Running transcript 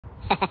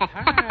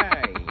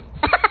Hi!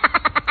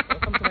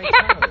 Welcome to my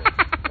channel.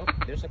 Oh,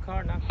 there's a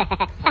car now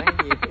behind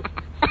you.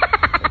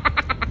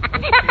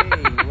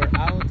 Okay, we're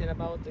out and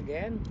about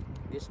again.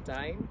 This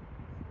time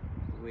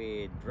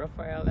with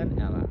Rafael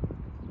and Ella.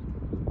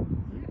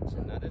 It's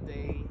another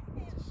day.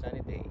 It's a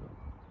sunny day.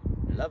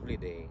 Lovely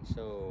day.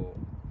 So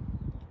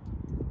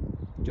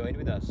join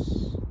with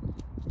us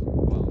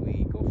while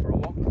we go for a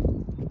walk.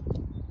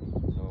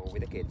 So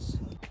with the kids.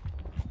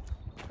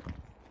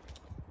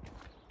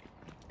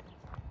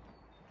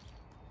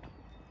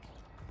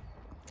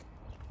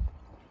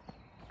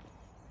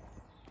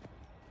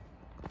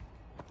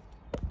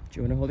 Do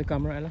you want to hold the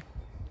camera, Ella?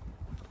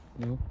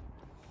 No?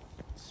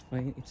 It's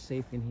fine. It's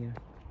safe in here.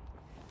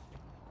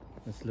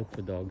 Let's look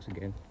for dogs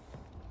again.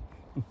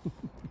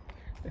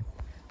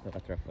 Look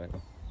at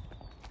Rafael.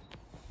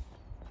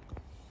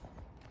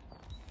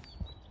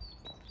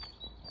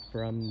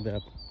 From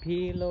the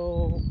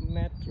Pilo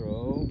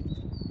Metro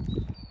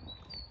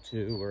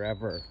to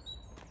wherever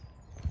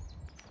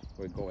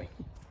we're going.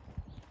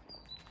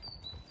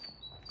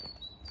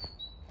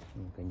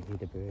 You can hear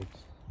the birds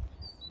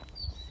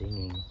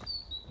singing.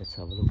 Let's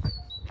have a look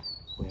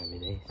where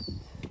it is.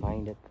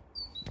 Find it.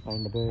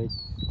 Find the birds.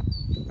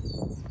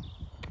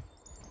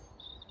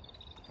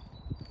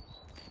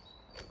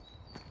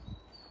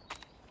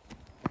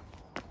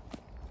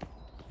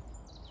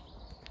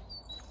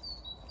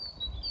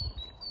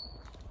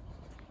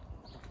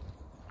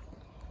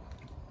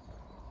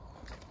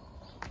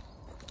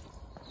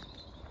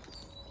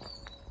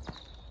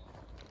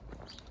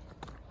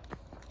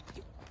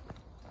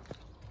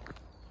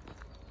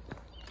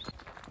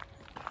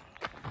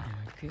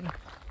 Okay.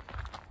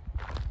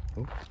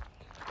 Oh,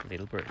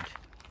 little bird.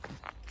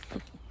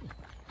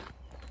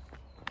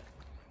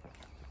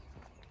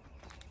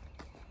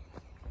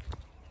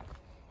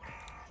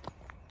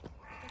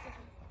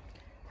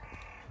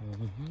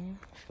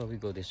 Shall we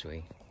go this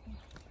way?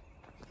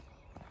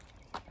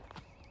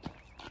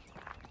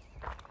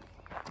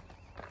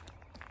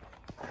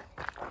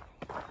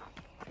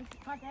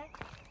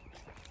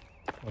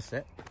 What's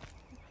that?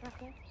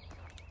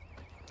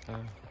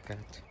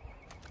 Cat.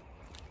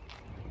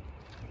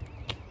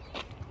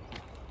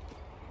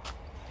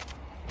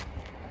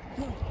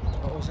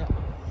 What was that?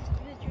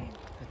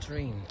 A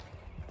train.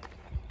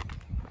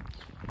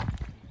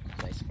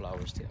 Nice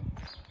flowers too.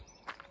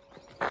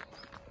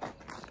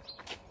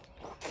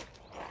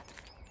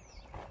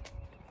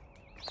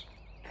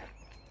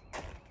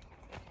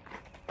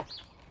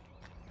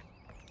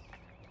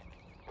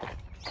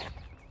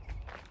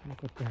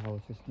 Look at the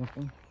houses,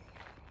 nothing.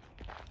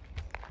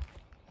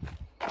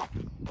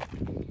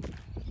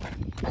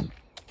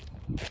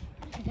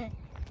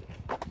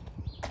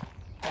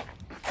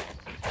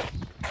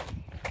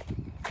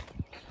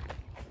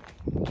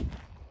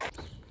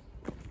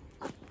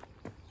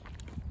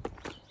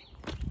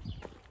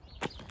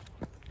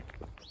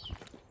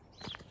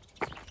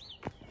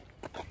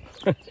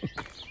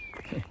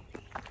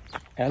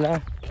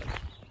 Ella,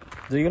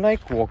 do you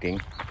like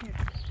walking? Yeah.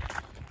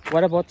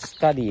 What about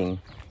studying?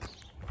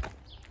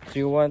 Do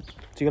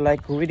you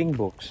like reading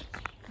books?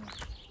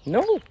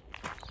 No.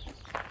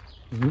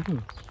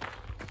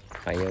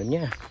 Ayaw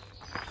niya.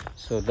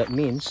 So that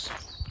means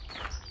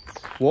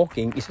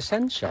walking is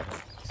essential.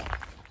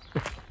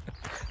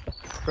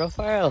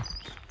 Rafael,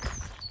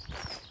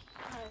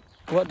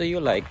 what do you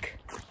like?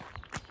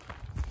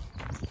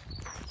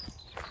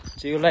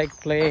 Do you like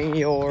playing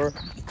your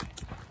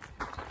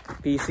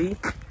PC?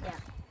 Yeah.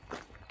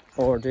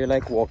 Or do you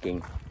like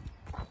walking?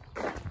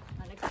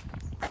 I like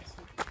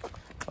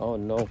Oh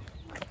no.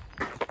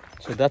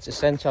 So that's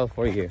essential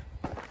for you.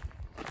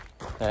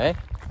 Eh?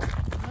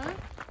 Huh?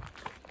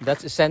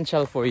 That's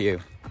essential for you.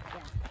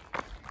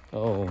 Yeah.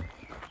 Oh.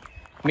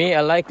 Me,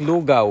 I like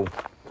lugaw.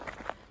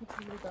 It's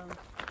really dumb.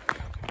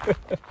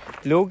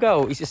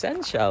 Lugaw is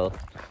essential.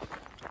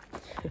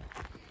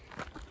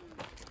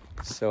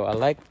 So I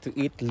like to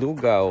eat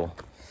lugaw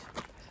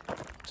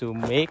to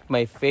make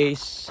my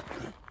face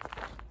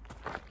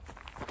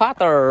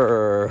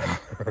fatter.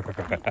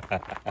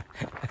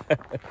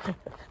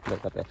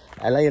 Look at that.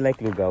 Ella, you like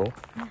lugaw?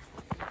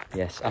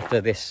 Yes,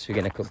 after this we're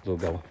gonna cook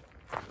lugaw.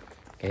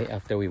 Okay,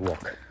 after we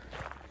walk.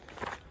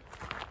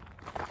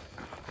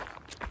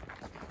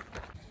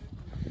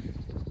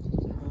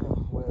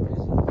 Where is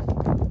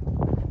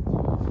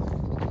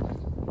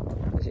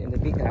it? Is it in the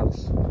big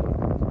house?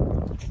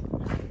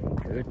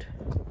 Good.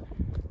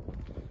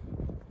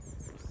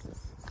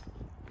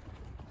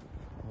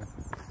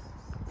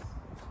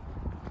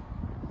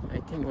 I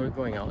think we're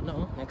going out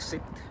now.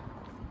 Exit.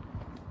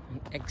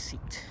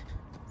 Exit.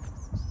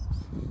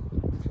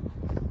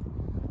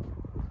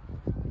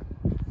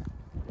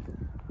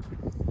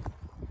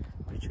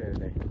 Which way are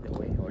they? That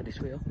way or this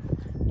way? Oh,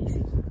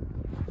 easy.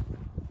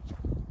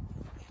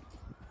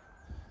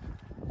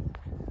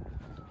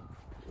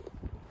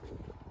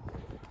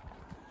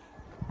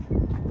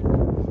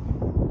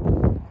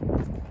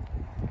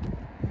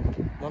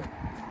 Come on.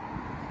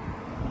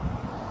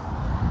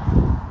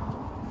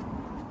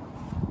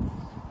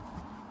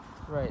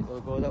 Right,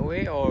 we'll go that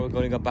way or we're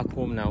going to go back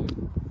home now?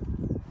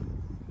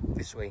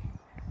 this way.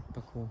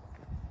 Back home.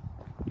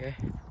 Okay.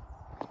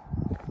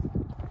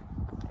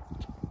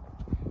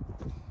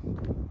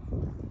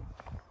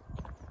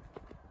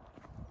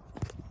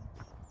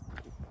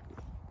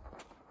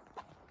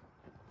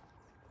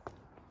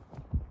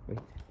 Wait.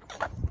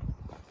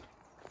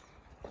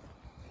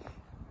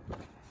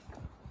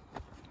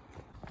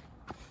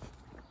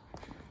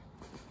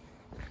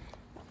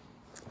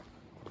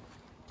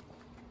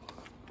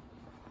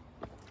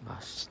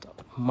 Basta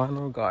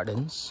Manor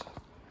Gardens.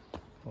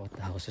 Oh,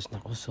 the house is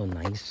not so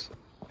nice.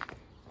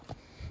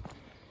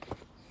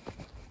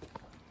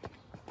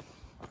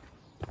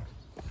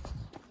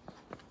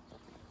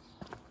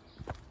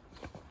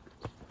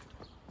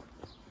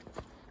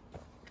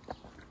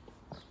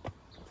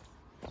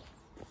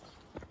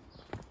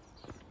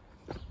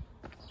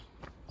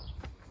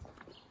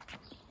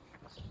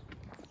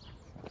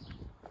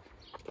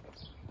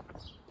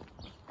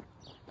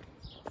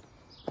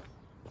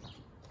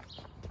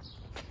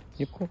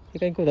 You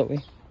can go that way.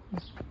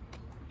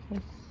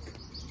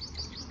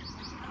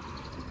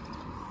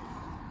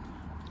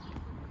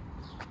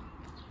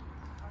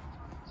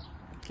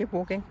 Keep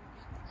walking.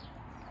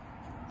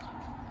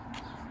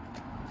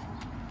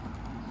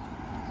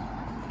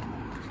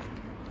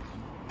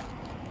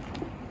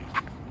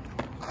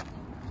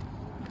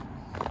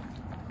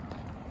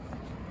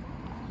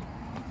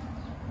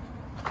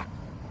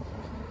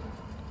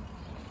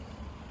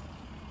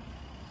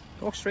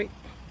 Walk straight.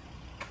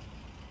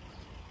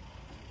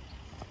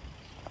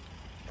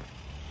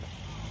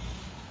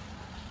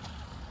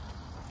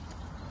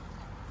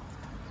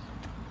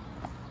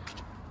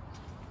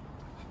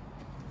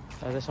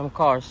 There's some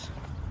cars.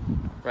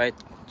 Right.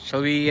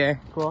 Shall we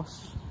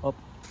cross? Oh,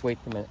 wait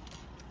a minute.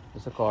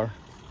 There's a car.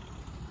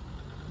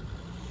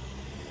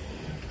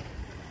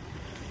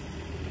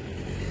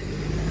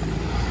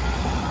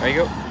 There you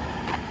go.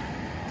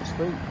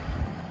 Straight.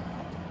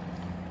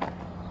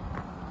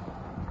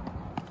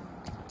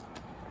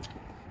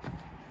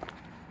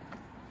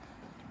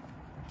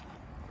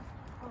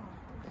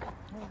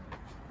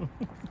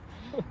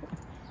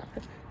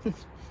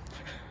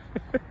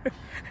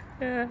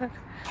 Yeah.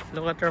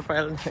 Look at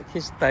Rafael,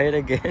 he's tired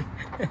again.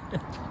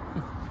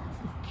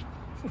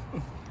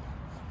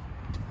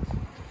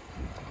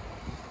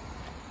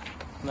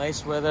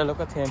 Nice weather,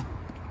 look at him.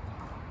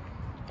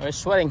 Are you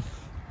sweating?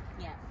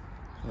 Yeah.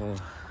 Oh.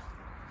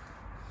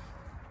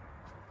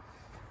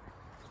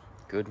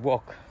 Good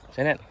walk.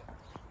 Janet,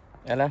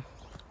 Ella,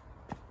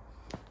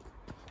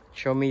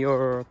 show me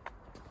your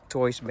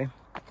toys, babe.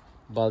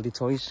 Baldi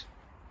toys.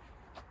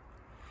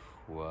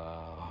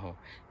 Wow.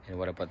 And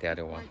what about the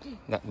other one?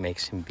 That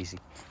makes him busy.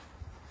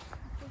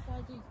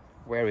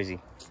 Where is he?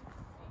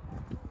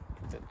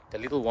 The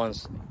little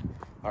ones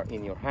are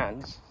in your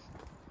hands.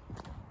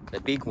 The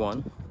big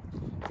one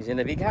is in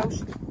the big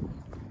house.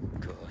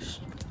 Gosh.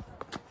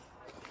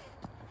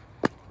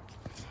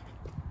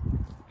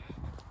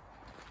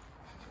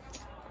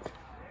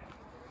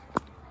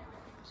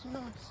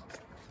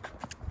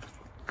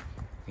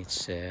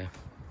 It's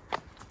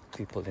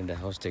people in the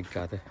house, they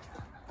gather.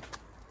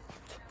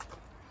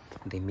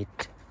 They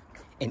meet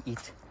and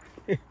eat.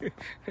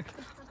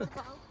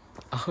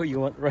 Oh, you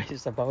want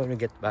rice about when we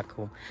get back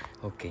home?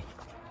 Okay.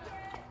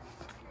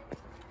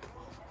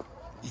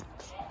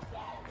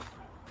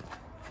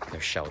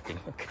 They're shouting.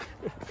 Okay.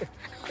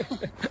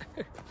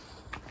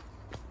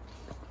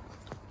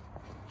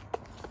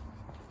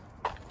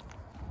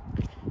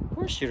 Of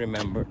course you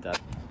remember that.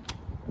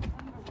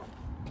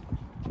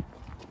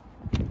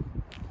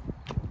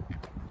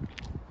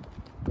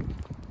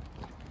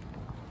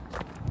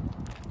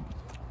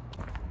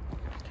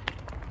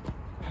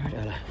 Alright,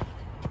 Ella.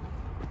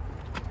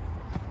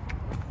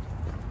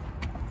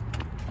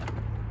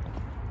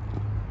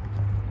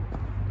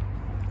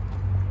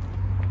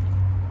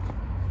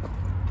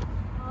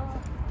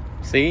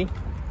 See?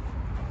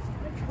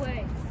 Which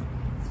way?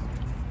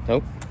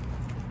 Nope.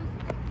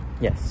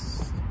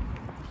 Yes.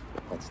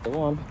 That's the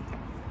one.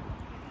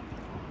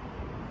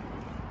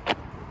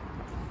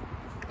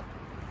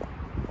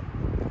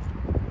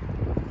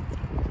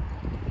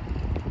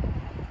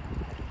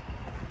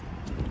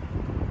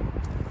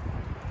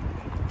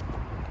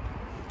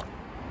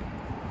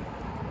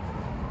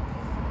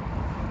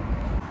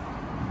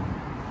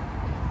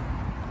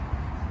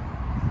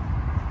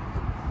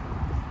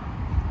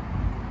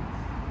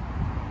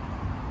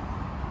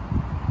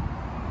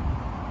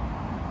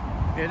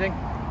 Anything?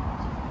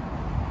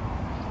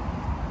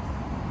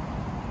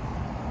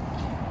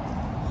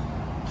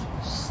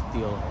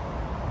 Still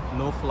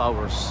no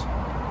flowers.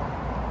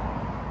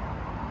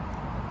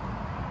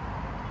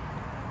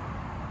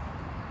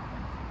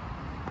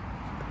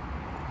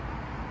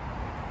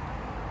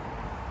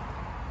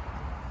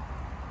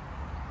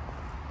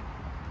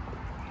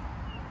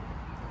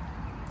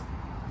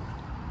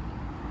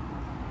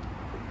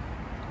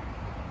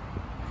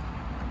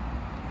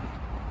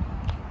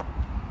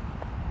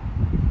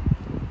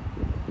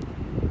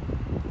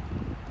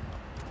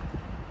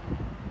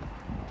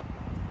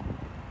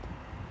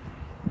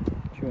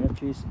 You wanna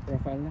chase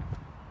Rafael now?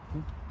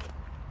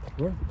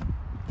 Run.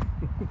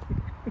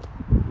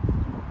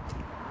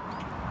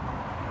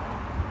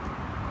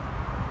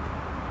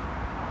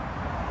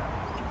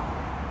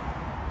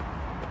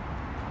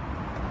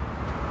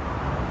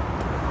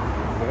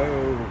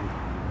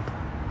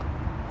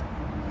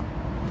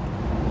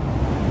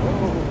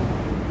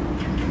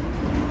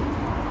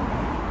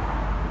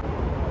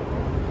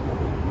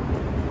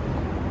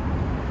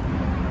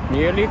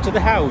 Nearly to the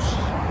house.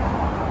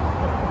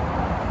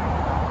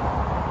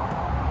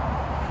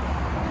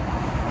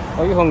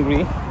 Are you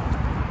hungry?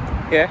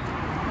 Yeah.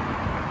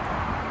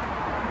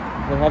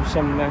 We'll have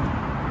some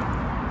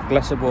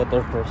glass of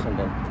water first and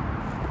then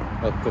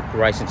I'll cook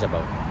rice. It's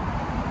about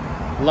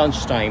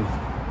lunchtime.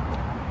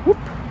 Whoop.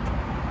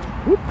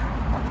 Whoop.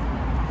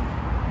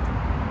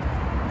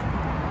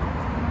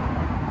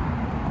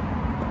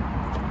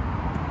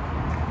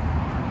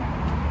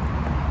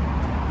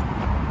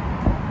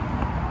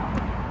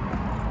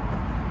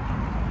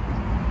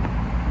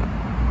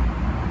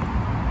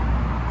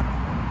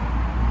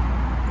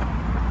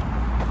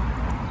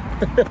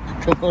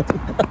 Come on.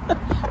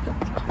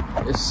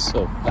 It's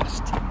so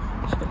fast.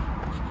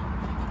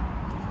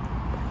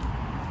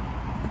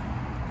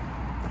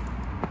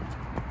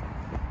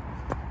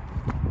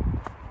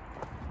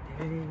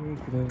 There you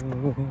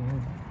go.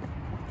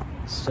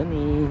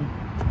 Sunny.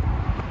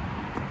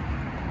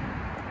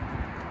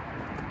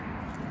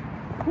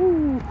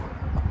 Woo.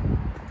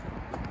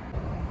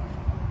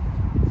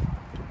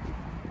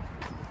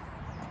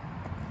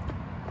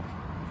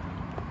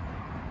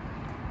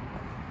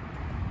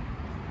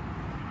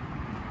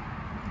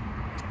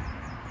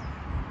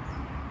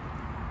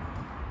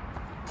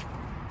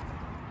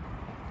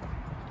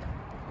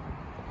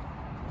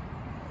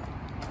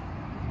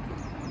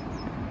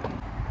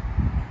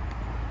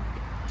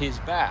 He's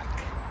back.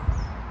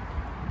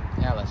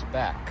 Ella's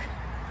back.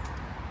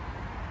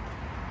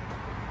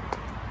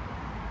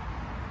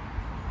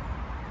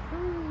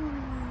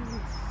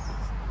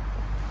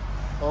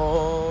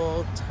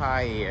 All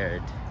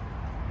tired,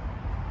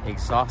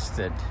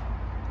 exhausted.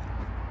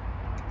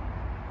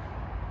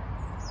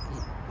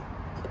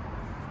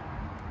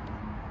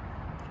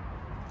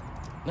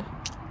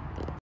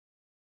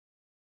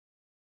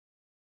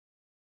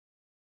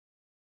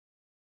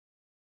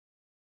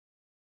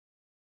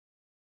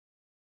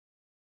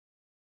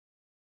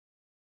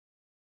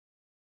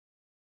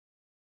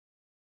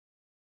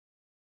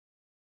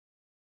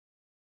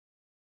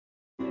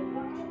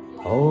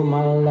 All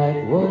my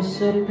life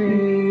was a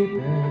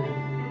paper,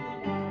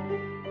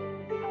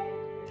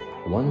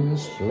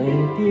 once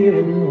plain, pure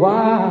and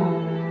white,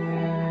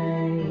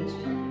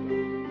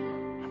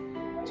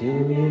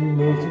 till you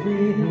moved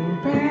reading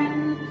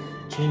pen,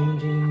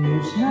 changing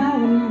news now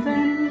and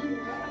then,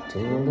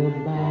 till the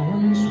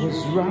balance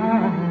was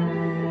right.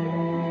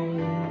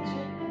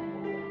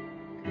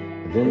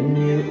 Then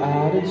you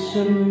added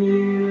some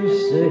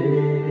music,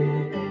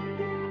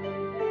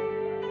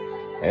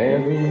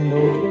 every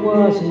note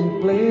was in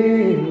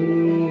place,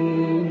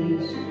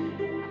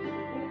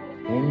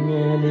 and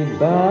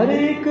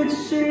anybody could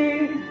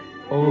see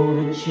all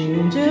the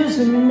changes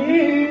in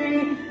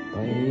me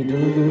by the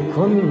look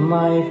on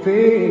my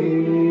face.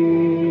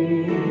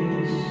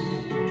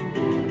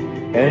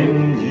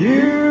 And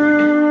you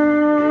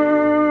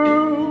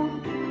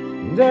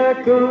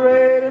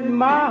decorated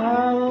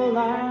my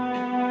life,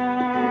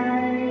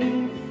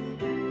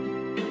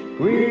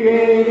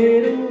 created